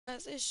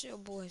It's your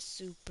boy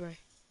Super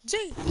J.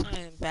 I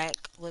am back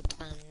with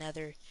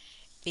another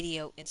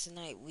video, and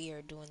tonight we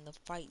are doing the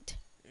Fight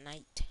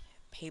Night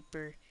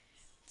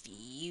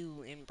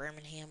pay-per-view in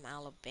Birmingham,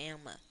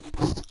 Alabama.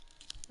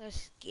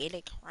 Let's get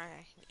it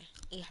cracking.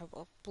 We have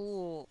a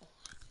full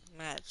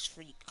match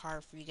for you,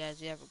 card for you guys.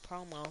 We have a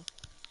promo.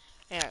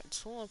 We got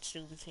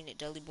 2-on-2 between the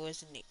Dudley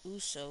Boys and the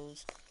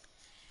Usos.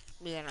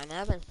 We got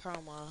another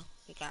promo.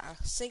 We got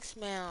a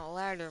 6-man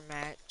ladder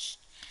match.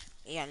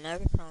 We got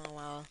another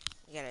promo.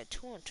 We got a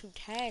 2-on-2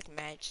 tag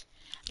match.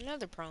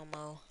 Another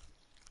promo.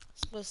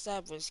 Split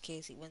Side vs.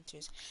 Casey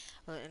Winters.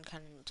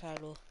 Intercontinental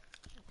title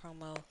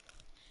promo.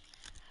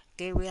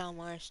 Gabriel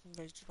Morrison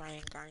vs.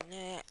 Ryan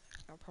Garnett.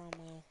 A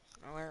promo.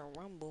 Royal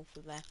Rumble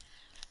for that.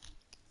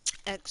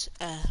 X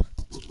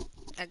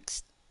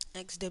X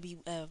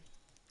XWF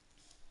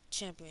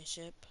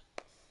Championship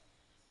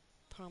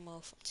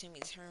promo from Timmy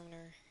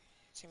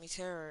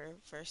Terror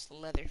versus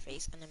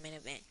Leatherface in the main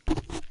event.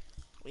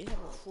 We have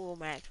a full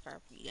match card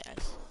for you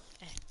guys.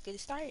 Let's get it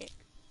started.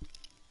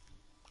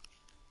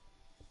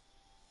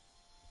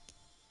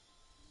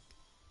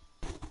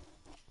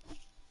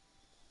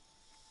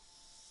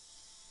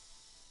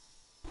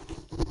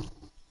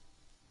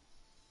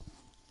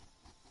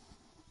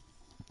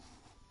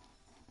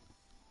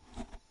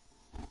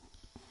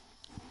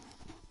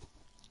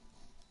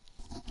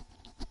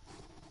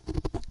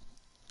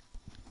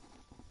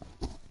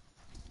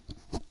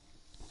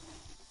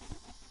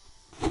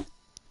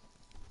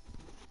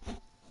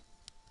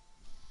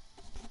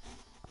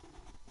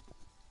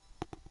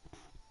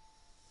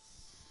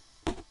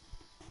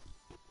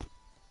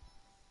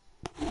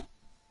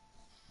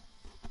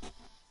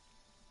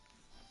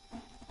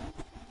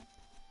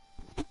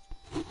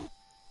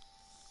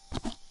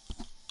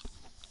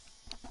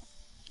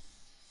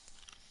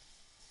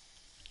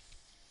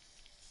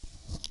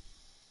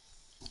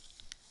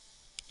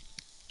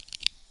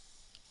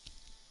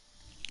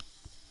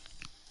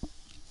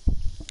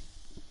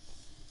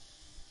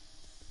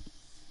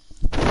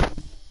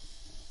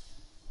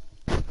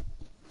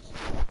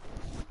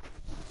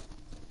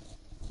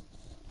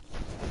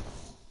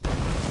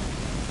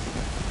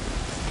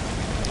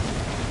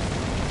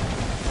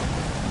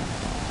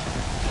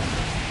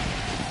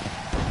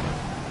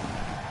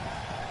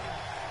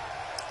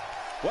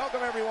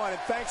 Welcome, everyone, and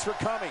thanks for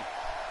coming.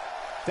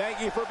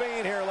 Thank you for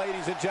being here,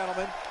 ladies and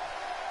gentlemen.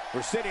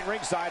 We're sitting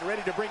ringside,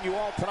 ready to bring you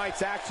all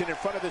tonight's action in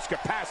front of this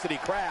capacity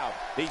crowd.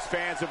 These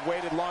fans have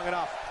waited long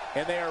enough,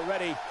 and they are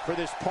ready for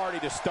this party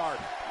to start.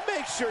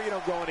 Make sure you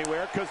don't go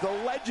anywhere, because the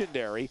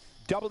legendary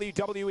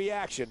WWE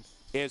action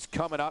is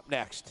coming up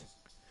next.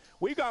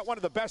 We've got one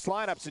of the best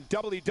lineups in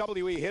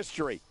WWE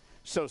history,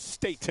 so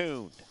stay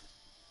tuned.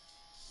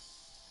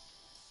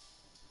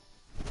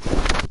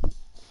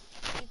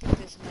 Look at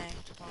this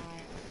match card.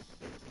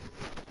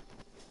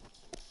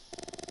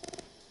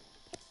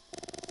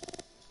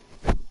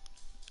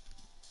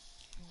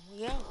 Here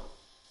we go.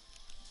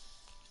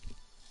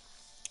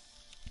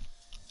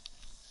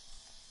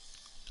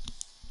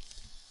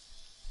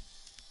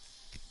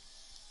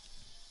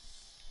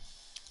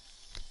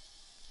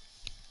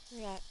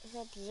 We got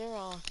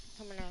Sub-Zero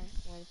coming out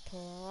with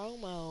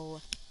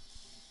promo.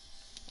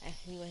 Let's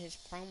see what his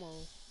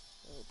promo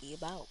will be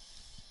about.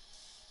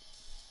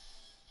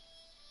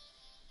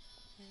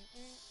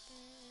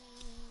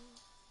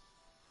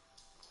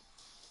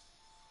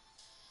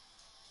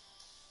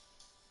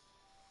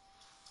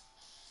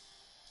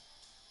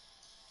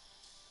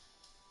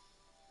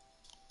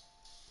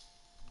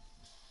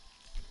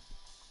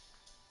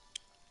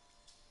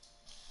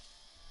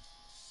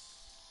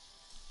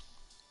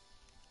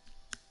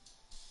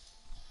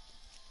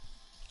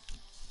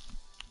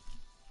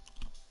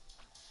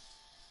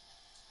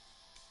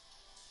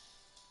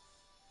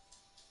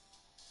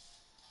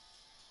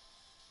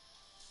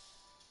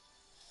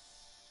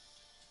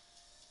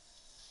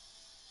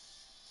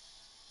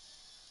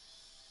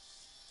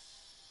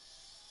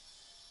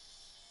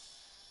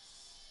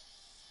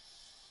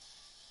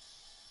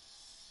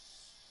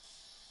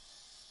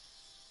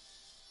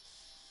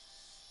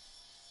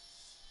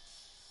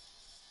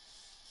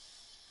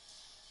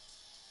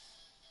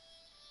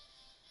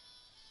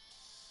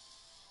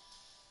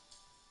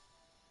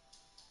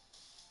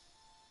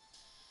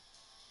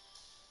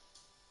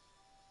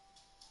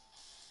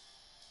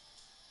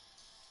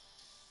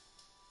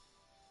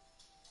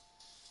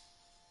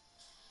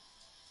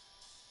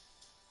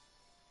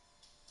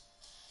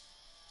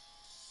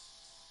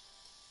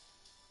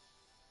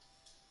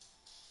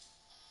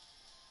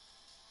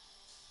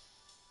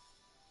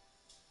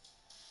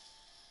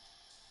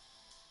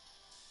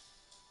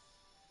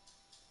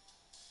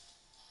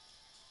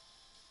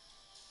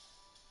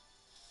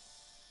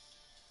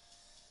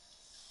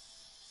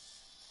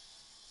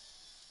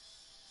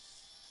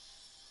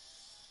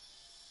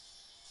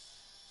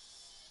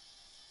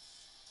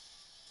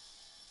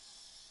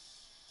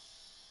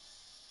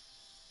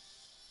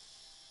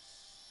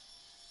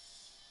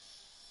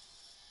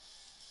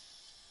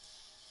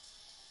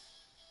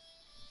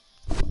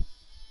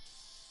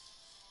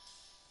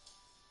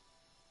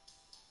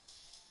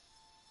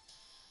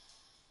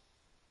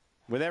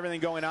 With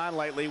everything going on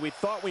lately, we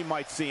thought we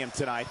might see him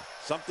tonight.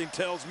 Something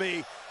tells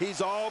me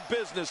he's all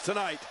business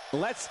tonight.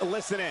 Let's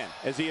listen in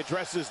as he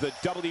addresses the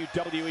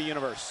WWE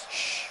Universe.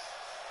 Shh.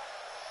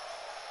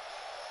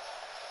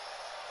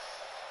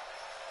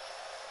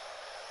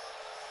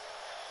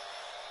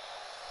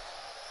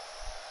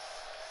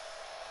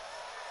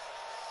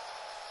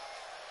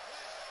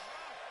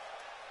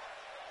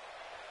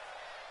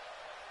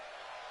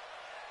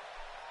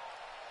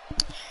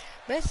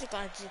 Basic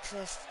logic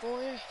says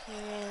four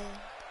hands.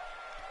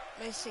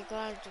 Basic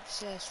logic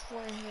says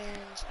four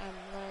hands are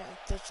more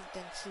efficient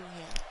than two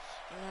hands.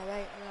 And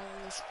right now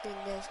in the spin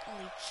there's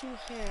only two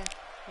hands.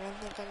 And I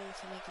think I need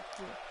to make it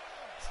through.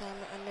 So I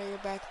know you're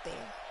back there.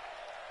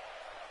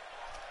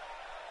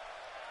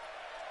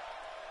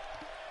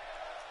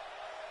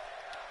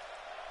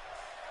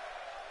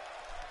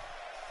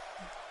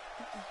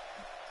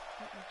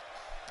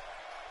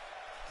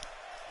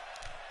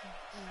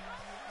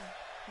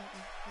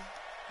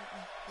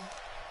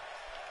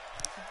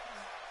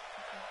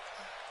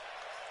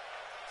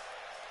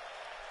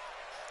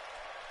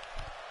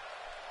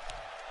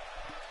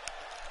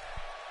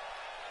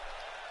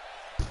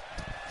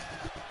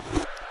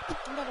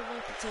 I'm about to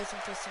make the test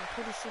into some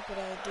pretty stupid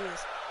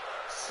ideas.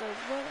 So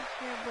what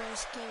hairbrain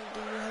scheme do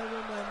you have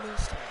on my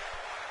mistake?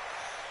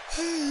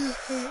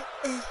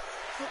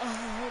 I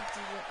hope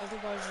you will,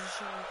 otherwise you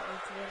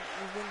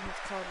wouldn't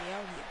have called me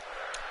out here.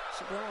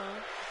 So go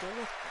on, go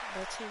with it.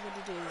 Let's see what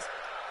it is.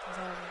 If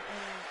I have an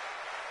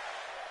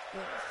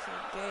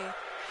day,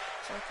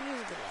 so I can use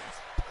a good laugh.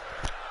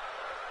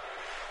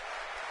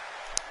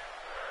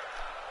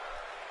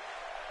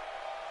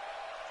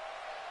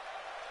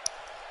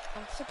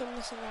 I'm sick of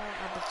missing out on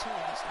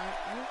opportunities.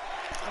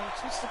 I'm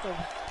too sick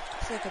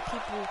of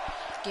people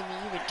giving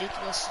you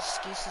ridiculous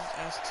excuses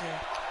as to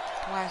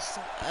why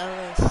some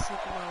other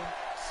Sigma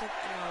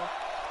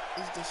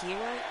is the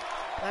hero.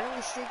 Why don't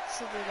we stick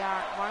to the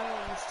guy? Why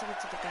don't we stick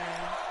to the guy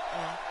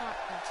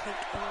and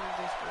take any of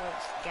this world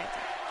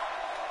together?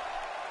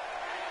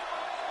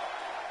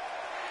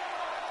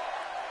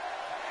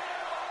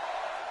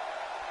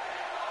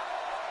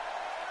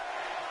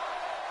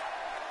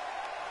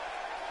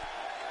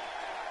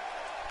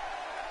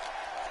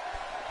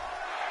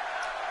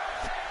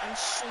 I'm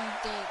sure you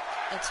think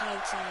a tag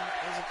team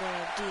is a good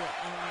idea,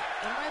 and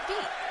it might be,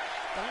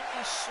 but I'm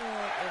not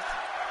sure if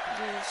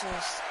you're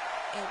just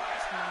it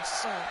for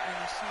myself, and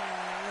if someone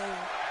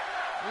later,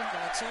 you're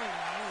gonna turn on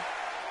me.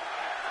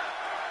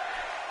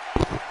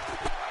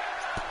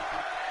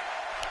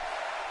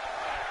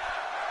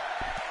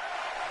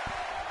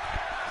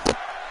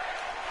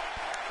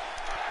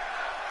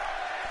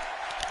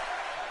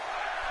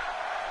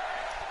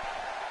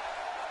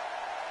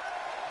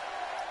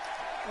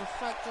 The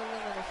fact that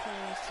none of the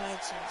family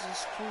fights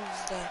just proves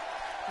that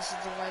this is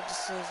the right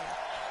decision.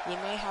 You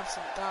may have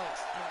some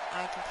doubts, and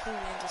I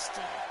completely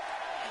understand.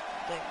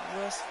 But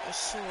rest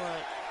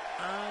assured,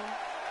 I'm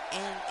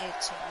in it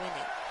to win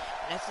it.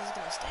 Nothing's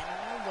gonna stand in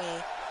my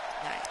way,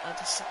 not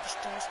other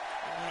superstars,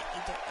 and not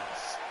either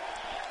us.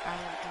 I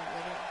will do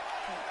whatever it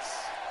takes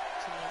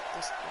to make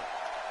this work.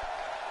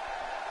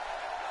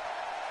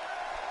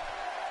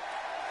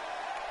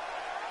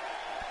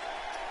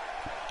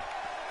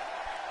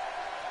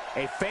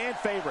 A fan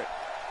favorite.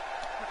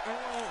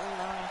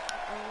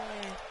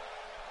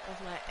 Of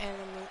my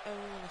enemy,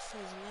 everyone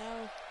says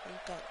now,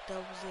 we've got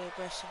double the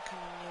aggression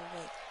coming your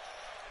way.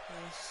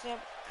 Step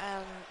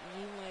out,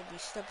 you might be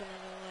stepping on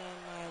the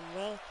landmine.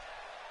 Well,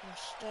 you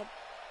step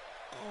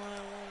on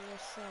one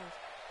yourself.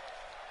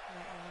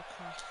 Not on the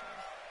costume.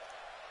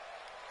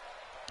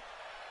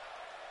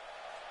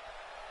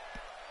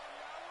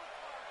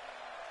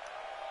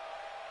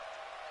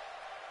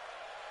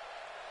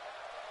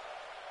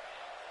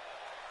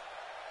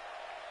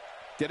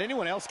 Did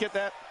anyone else get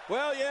that?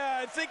 Well, yeah,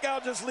 I think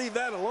I'll just leave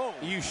that alone.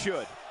 You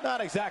should.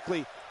 Not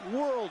exactly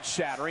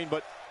world-shattering,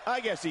 but I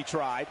guess he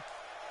tried.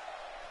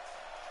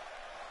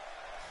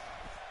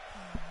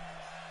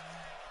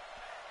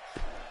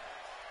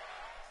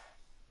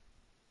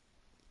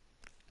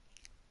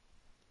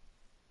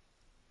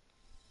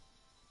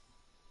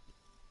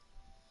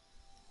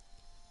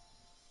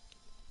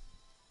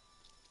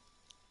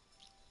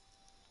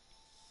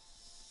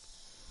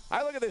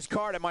 I look at this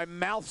card and my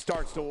mouth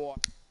starts to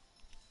water.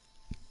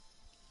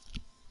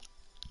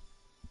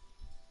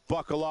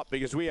 Buckle up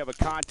because we have a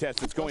contest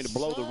that's going to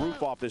blow the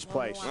roof off this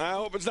place. I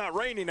hope it's not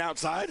raining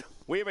outside.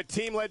 We have a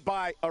team led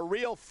by a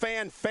real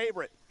fan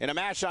favorite in a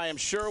match I am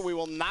sure we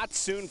will not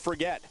soon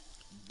forget.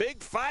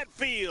 Big fight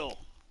feel.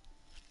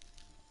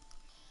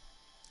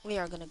 We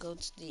are going to go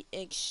to the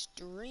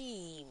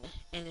Extreme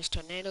in this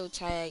Tornado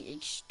Tag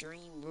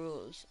Extreme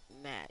Rules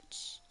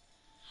match.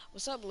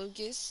 What's up,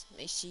 Lucas?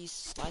 Make sure you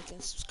like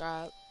and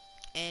subscribe,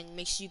 and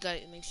make sure you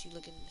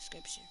look in the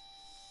description.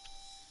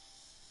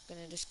 Go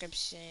in the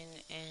description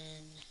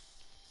and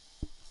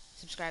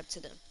subscribe to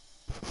them.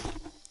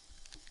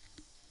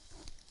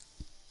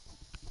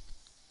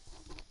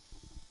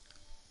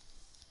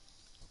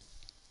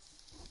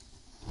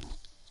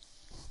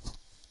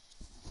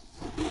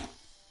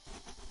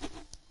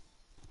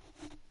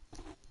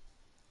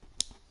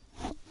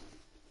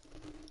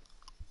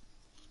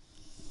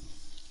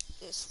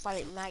 It's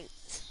fight night.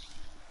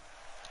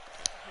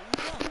 Here we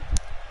go.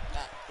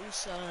 Got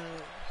Uso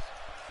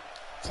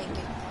taking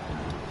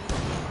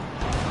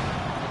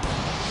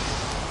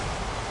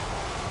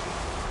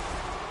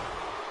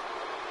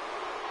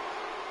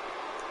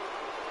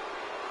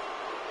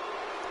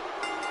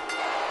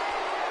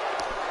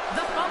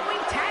The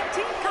following tag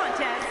team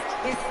contest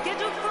is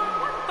scheduled for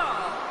one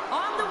fall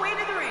on the way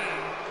to the ring.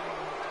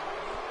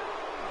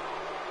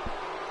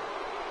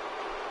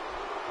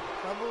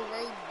 Bubble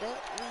Ray Dudley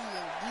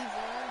and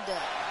Devon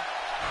Dudley.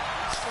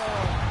 So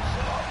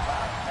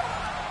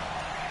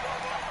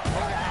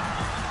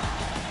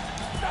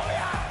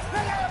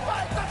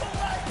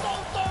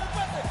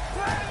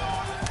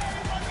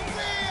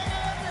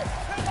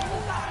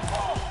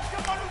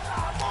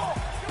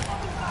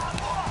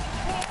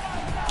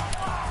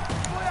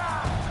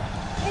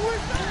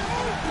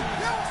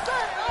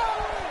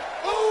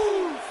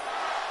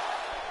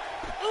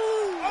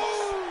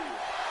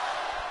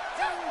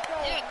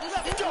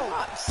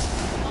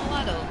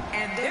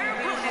And their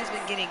really has opponents,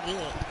 been getting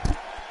good.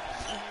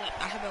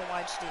 I haven't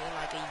watched it in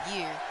like a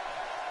year,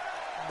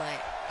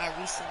 but I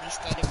recently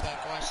started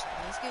back watching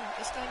it.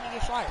 It's starting to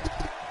get fire.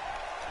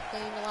 Can't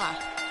even lie.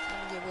 It's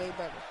going to get way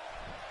better.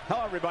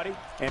 Hello, everybody,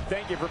 and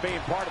thank you for being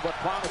part of what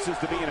promises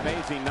to be an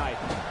amazing night.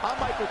 I'm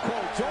Michael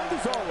Cole, joined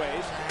as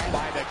always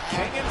by the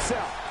King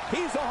himself.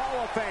 He's a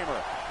Hall of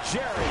Famer,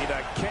 Jerry the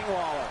King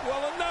Lawler.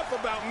 Well, enough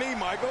about me,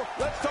 Michael.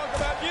 Let's talk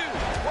about you.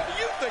 What do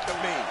you think of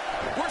me?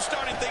 We're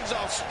starting things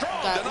off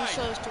strong Got tonight.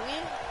 Usos to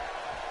win.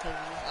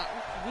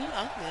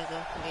 I'm going to go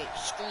for the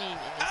extreme.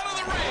 Out of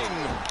the ring.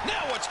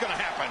 Now what's going to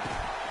happen?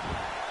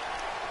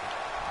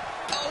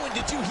 Oh, and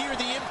did you hear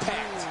the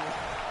impact?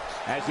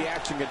 As the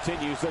action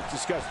continues, let's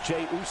discuss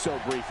Jey Uso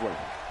briefly.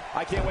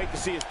 I can't wait to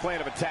see his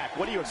plan of attack.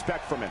 What do you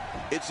expect from him?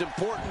 It's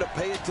important to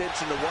pay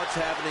attention to what's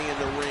happening in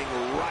the ring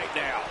right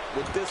now.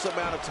 With this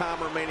amount of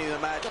time remaining in the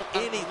match,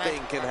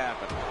 anything can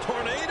happen.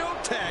 Tornado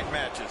tag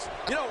matches.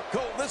 You know,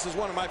 Cole, this is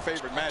one of my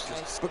favorite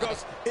matches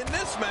because in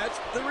this match,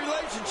 the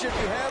relationship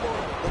you have, or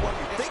the one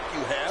you think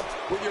you have,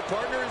 with your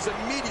partner is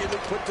immediately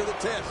put to the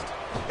test.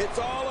 It's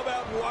all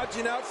about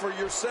watching out for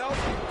yourself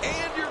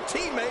and your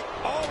teammate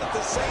all at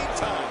the same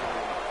time.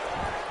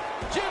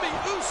 Jimmy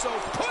Uso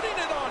putting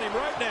it on him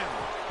right now.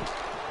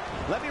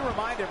 Let me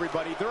remind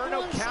everybody, there are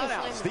no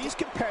countouts. These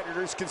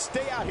competitors can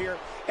stay out here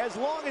as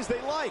long as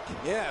they like.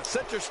 Yeah,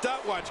 set your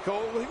stopwatch,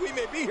 Cole. We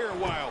may be here a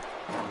while.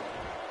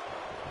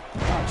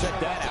 Oh, check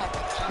that out.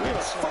 We were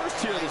first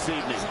here this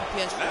evening.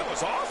 That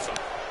was awesome.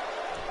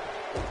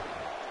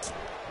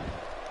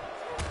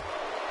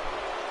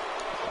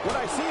 When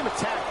I see him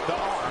attack the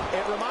arm,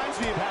 it reminds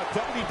me of how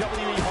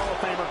WWE Hall of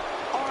Famer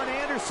Arn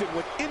Anderson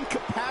would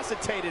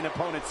incapacitate an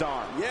opponent's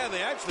arm. Yeah,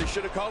 they actually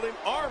should have called him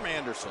Arm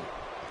Anderson.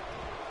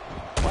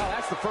 Well,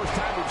 that's the first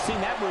time we've seen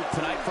that move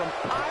tonight from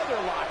either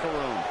locker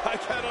room. I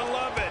gotta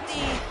love it.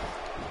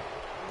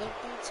 Look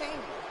through the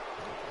table.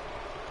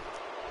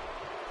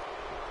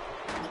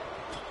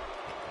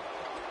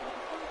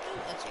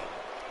 That's it.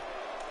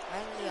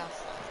 Right on the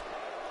outside.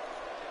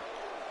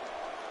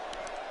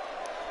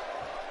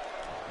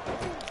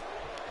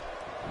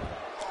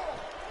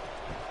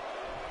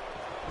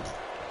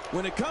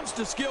 When it comes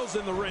to skills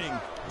in the ring,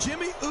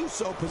 Jimmy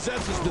Uso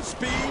possesses the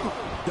speed,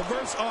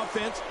 diverse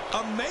offense,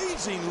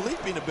 amazing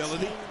leaping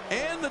ability,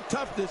 and the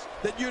toughness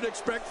that you'd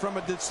expect from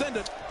a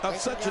descendant of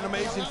such an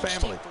amazing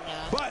family.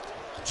 But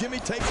Jimmy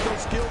takes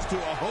those skills to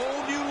a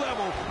whole new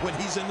level when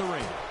he's in the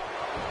ring.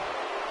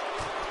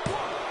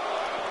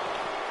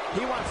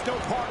 He wants no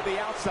part of the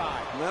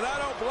outside. And I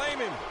don't blame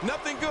him.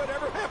 Nothing good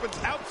ever happens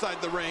outside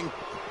the ring.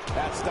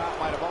 That stop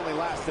might have only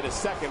lasted a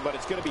second, but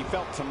it's going to be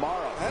felt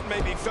tomorrow. That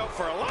may be felt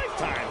for a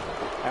lifetime.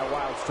 That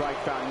wild strike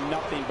found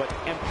nothing but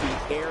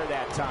empty air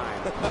that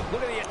time.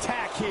 Look at the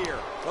attack here.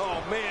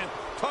 Oh, man.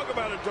 Talk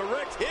about a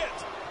direct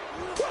hit.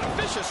 What a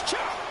vicious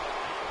chop.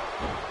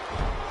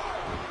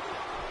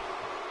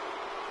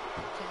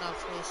 Cannot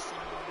play some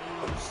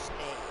music.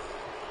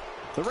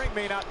 The ring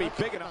may not be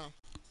big enough.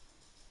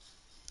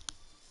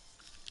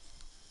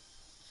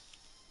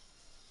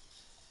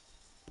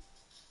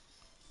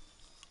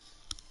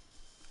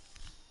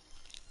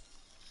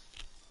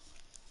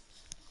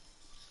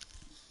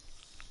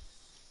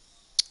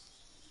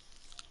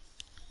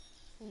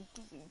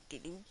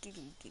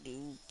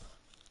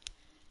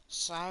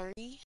 Sorry,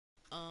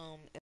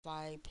 if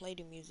I play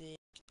the music,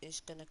 it's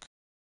gonna cut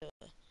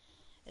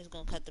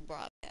the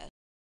broadcast.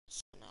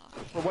 So, no.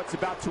 For what's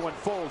about to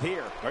unfold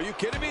here. Are you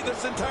kidding me?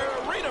 This entire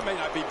arena may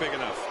not be big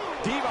enough.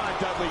 Devon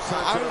Dudley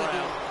turns it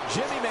around.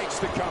 Jimmy makes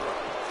the cover.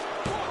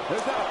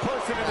 There's not a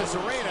person in this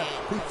arena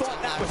who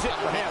thought that was it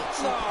for him.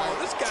 No,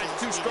 this guy's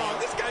too strong.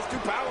 This guy's too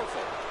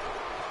powerful.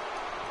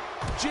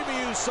 Jimmy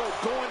Uso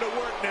going to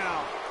work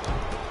now.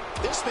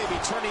 This may be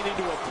turning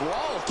into a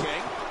brawl,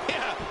 King.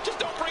 Yeah, just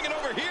don't bring it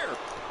over here.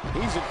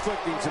 He's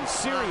inflicting some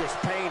serious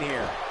pain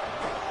here.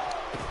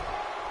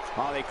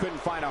 Oh, they couldn't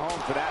find a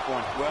home for that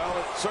one. Well,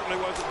 it certainly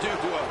wasn't due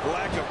to a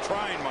lack of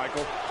trying,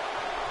 Michael.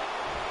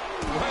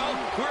 Well,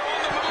 we're on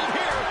the move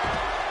here.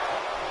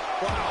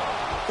 Wow,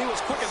 he was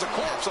quick as a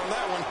corpse on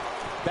that one.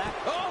 That,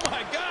 oh,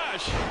 my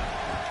finish.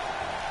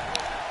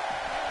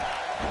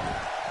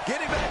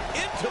 Getting back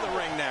into the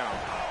ring now.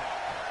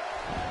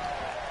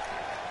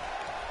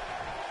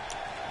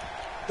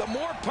 The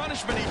more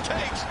punishment he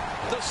takes,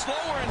 the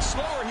slower and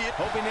slower he is.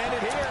 Hoping to end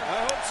it here.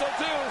 I hope so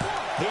too.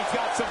 He's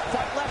got some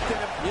fight left in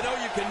him. You know,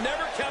 you can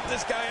never count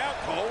this guy out,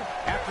 Cole.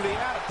 After the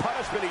amount of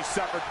punishment he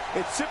suffered,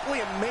 it's simply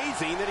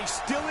amazing that he's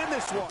still in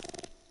this one.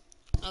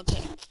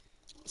 Okay,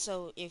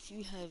 so if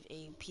you have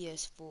a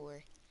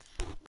PS4,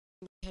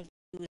 you have to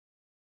do it,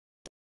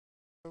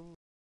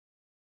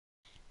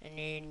 and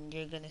then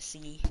you're gonna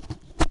see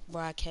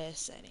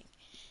broadcast setting.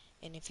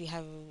 And if you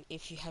have a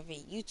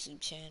YouTube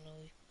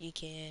channel, you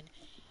can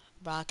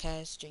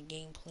broadcast your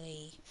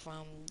gameplay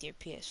from your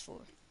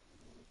PS4.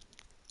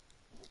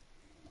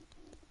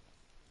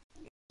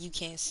 You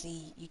can't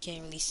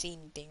really see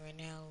anything right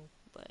now,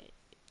 but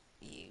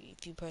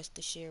if you press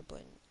the share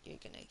button, you're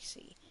gonna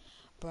see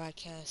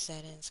broadcast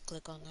settings.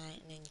 Click on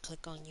that, and then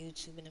click on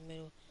YouTube in the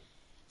middle.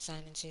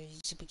 Sign into your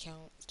YouTube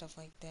account, stuff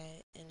like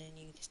that, and then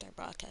you can start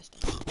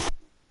broadcasting.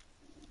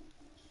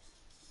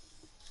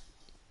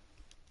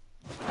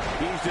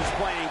 He's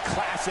displaying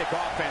classic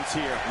offense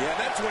here. Yeah,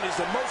 that's when he's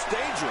the most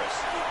dangerous.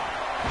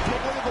 Take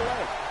a look at the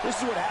leg.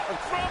 This is what happens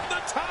From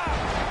the top.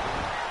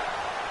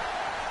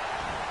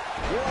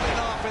 What an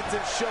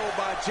offensive show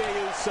by Jey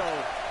Uso.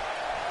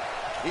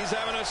 He's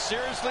having a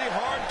seriously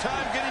hard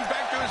time getting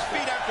back to his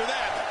feet after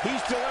that.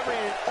 He's delivering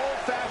an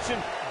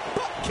old-fashioned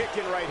butt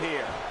kicking right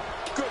here.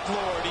 Good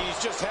Lord, he's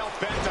just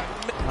hell-bent on...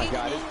 My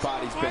God, his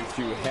body's been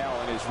through hell,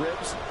 and his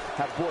ribs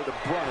have bore the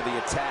brunt of the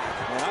attack.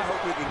 And I hope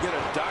we can get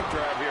a doctor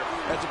out here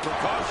as a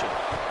precaution.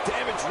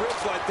 Damaged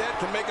ribs like that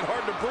can make it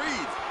hard to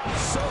breathe.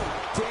 So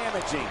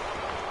damaging.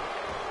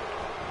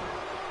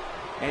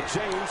 And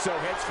Jey Uso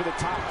heads for the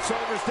top.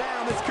 Shoulders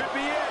down. This could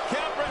be it.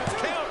 Count, Ref,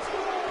 count.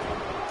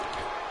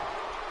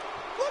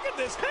 Look at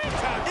this hang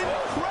time.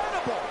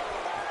 Incredible.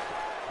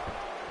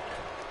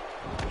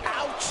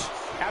 Ouch.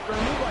 After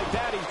a move like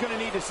that, he's going to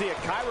need to see a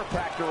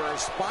chiropractor or a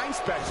spine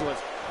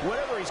specialist,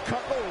 whatever he's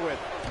comfortable with.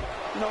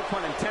 No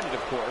pun intended,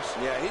 of course.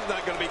 Yeah, he's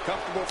not going to be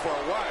comfortable for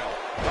a while.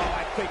 Oh,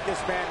 I think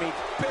this man means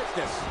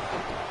business.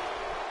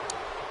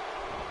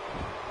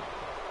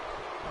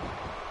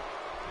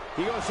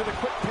 He goes to the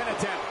quick pin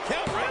attempt.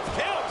 Count, Ref,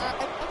 count.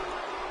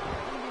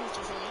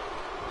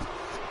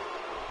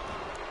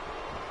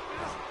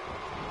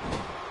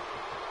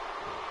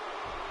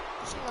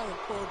 Like a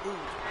poor dude.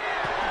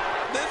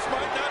 This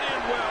might not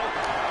end well.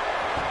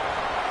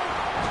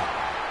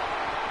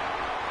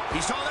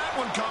 He saw that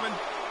one coming.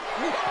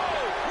 Whoa!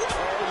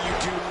 Oh, you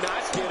do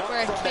not get up For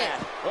a from kick. that.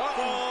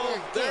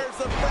 Uh-oh, there's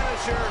the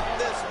finisher.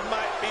 This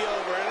might be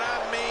over, and I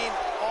mean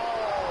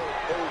all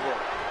over.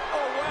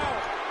 Oh, wow.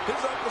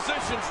 His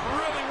opposition's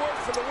really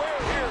worse for the wear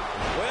here.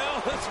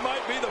 Well, this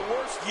might be the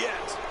worst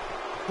yet.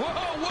 Whoa,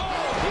 whoa!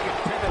 He can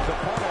pin his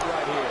opponent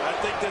right here. I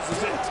think this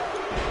is it.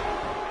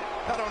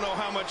 I don't know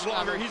how much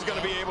longer he's going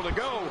to be able to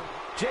go.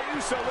 Jey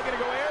Uso looking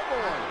to go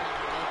airborne.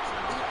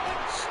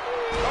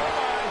 Oh,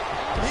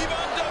 my.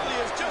 Yvonne Dudley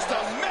is just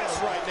a mess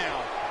right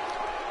now.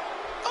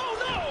 Oh,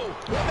 no.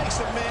 What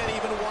makes a man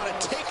even want to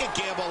take a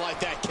gamble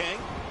like that, King?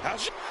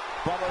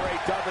 Bubba Ray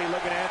Dudley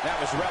looking at it. That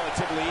was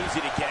relatively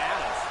easy to get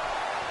out of.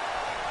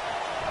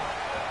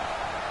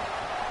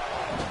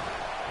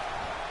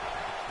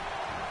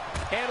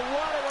 And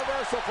what a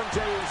reversal from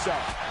Jey Uso.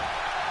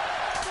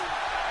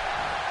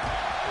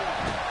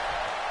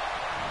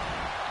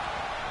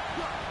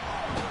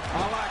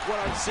 I like what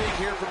I'm seeing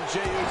here from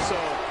Jey Uso.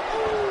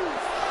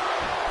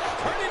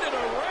 Turning it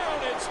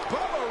around, it's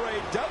Bubba Ray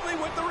Dudley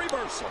with the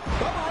reversal.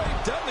 Bubba Ray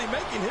Dudley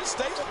making his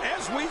statement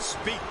as we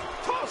speak.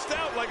 Tossed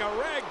out like a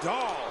rag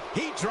doll.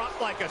 He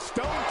dropped like a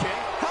stone,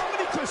 King. How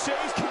many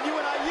cliches can you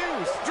and I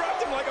use?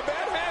 Dropped him like a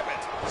bad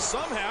habit.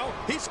 Somehow,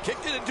 he's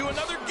kicked it into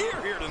another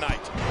gear here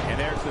tonight. And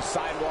there's the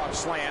sidewalk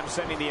slam,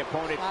 sending the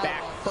opponent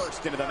back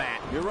first into the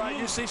mat. You're right,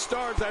 you see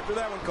stars after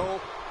that one, Cole.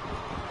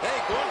 Hey,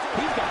 going for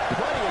He's got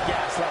plenty of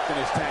gas left in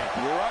his tank.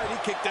 You're right,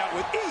 he kicked out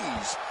with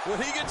ease. When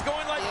he gets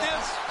going like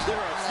this, there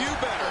are a few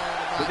better.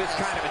 With this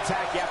kind of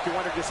attack, you have to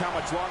wonder just how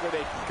much longer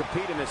they can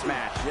compete in this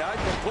match. Yeah,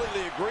 I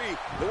completely agree.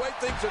 The way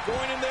things are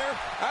going in there,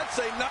 I'd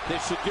say not.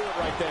 This should do it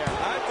right there.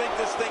 I think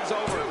this thing's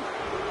over.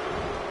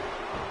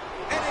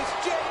 And it's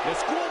Jey. The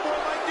schoolboy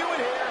might do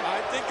it here.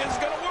 I think it's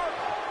going to work.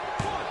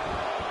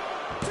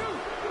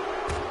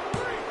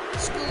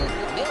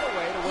 What a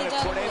way to win a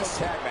tornado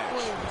tag match.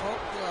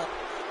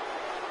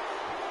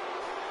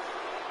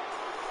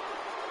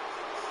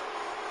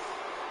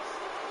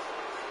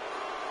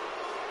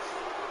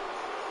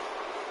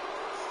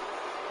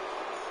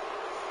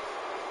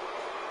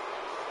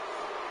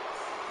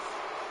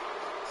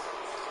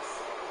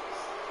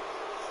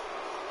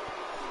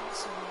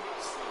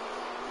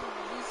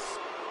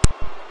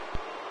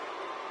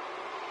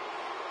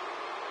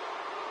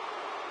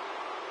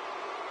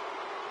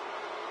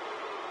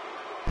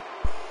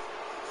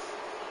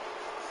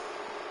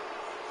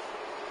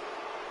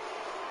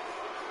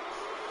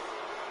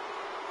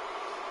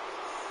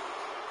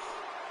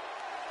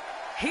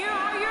 Here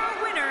are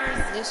your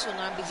winners This will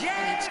not be the Jey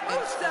unexpected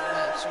Uso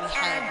match. We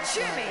have and the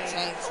Jimmy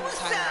tag team Uso.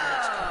 title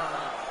match coming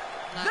up.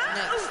 The Not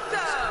next.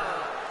 Usos.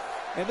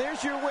 And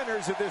there's your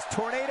winners of this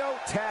Tornado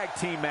Tag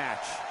Team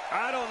match.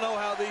 I don't know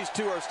how these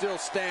two are still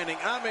standing.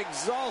 I'm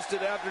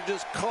exhausted after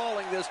just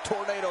calling this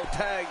Tornado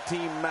Tag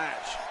Team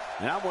match.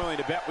 And I'm willing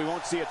to bet we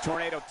won't see a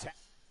Tornado Tag.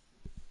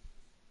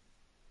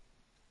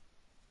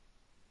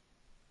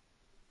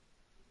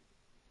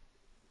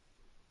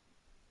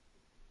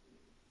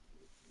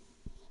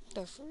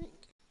 The freak.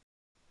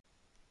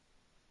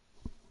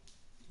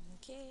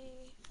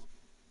 Okay.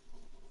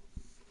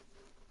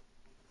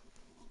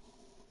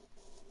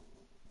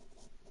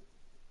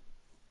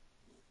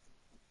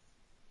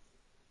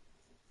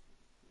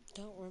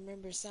 Don't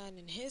remember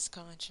signing his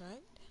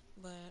contract,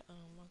 but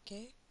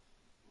okay.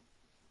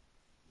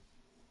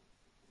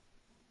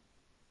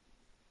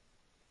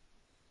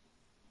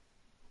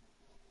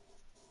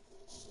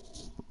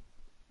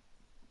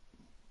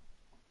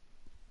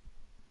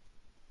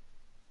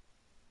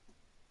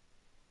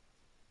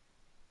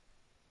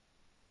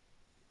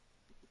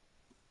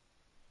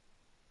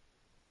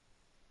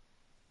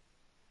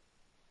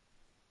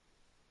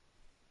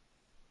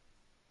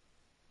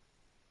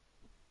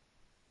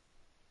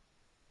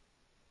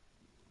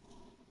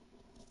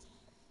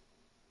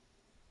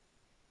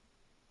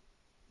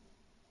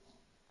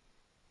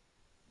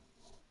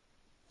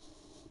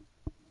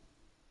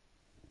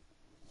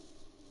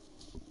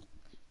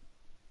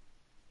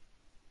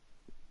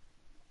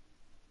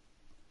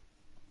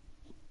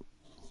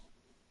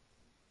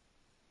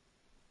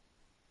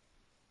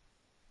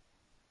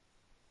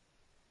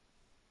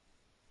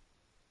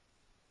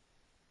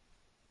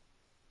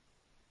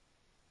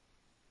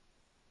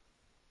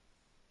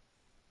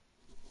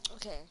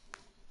 Okay.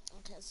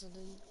 Okay, so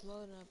the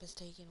loading up is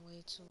taking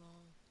way too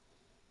long.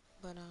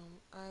 But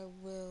I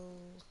will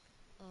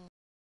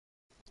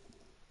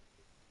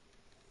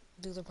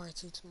do the part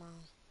 2 tomorrow.